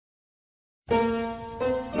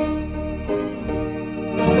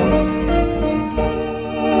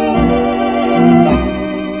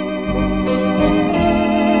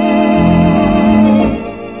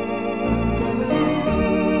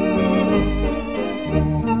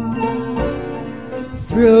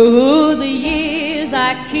Through the years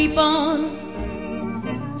I keep on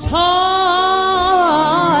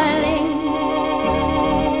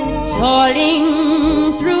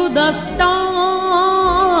toiling through the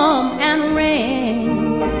storm and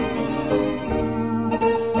rain,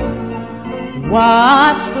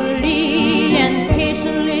 watchfully and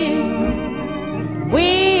patiently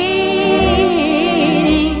waiting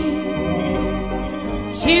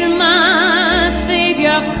till my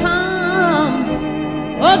Savior comes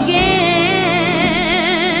again.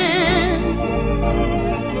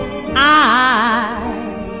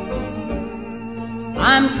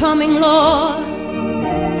 I'm coming, Lord.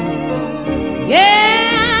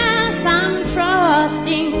 Yes, I'm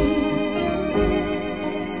trusting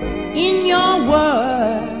in your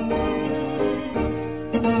word.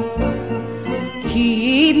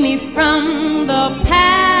 Keep me from the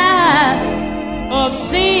path of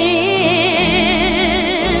sin.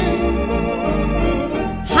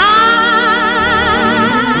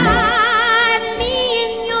 Hide me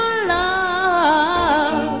in your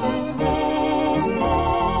love.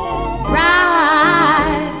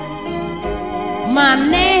 Write my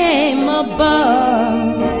name above.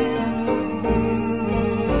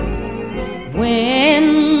 When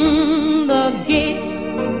the gates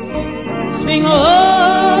swing open,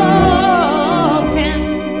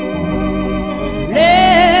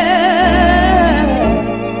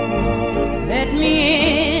 let me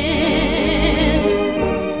in.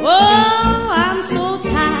 Oh, I'm so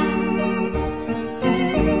tired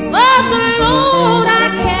of the load I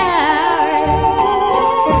carry.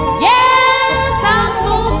 Yes, I'm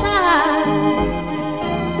so tired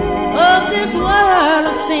of this world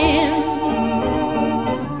of sin.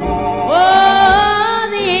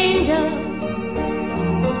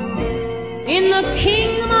 In the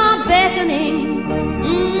kingdom of beckoning,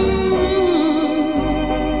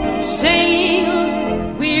 saying,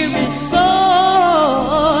 weary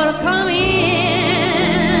soul, come in.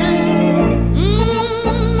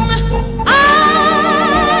 I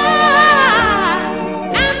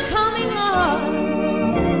am coming, Lord.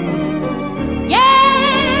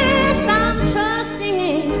 Yes, I'm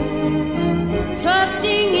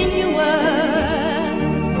trusting in your word.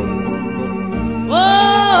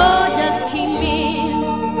 Oh, just keep me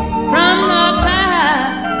from the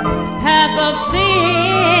path of sin.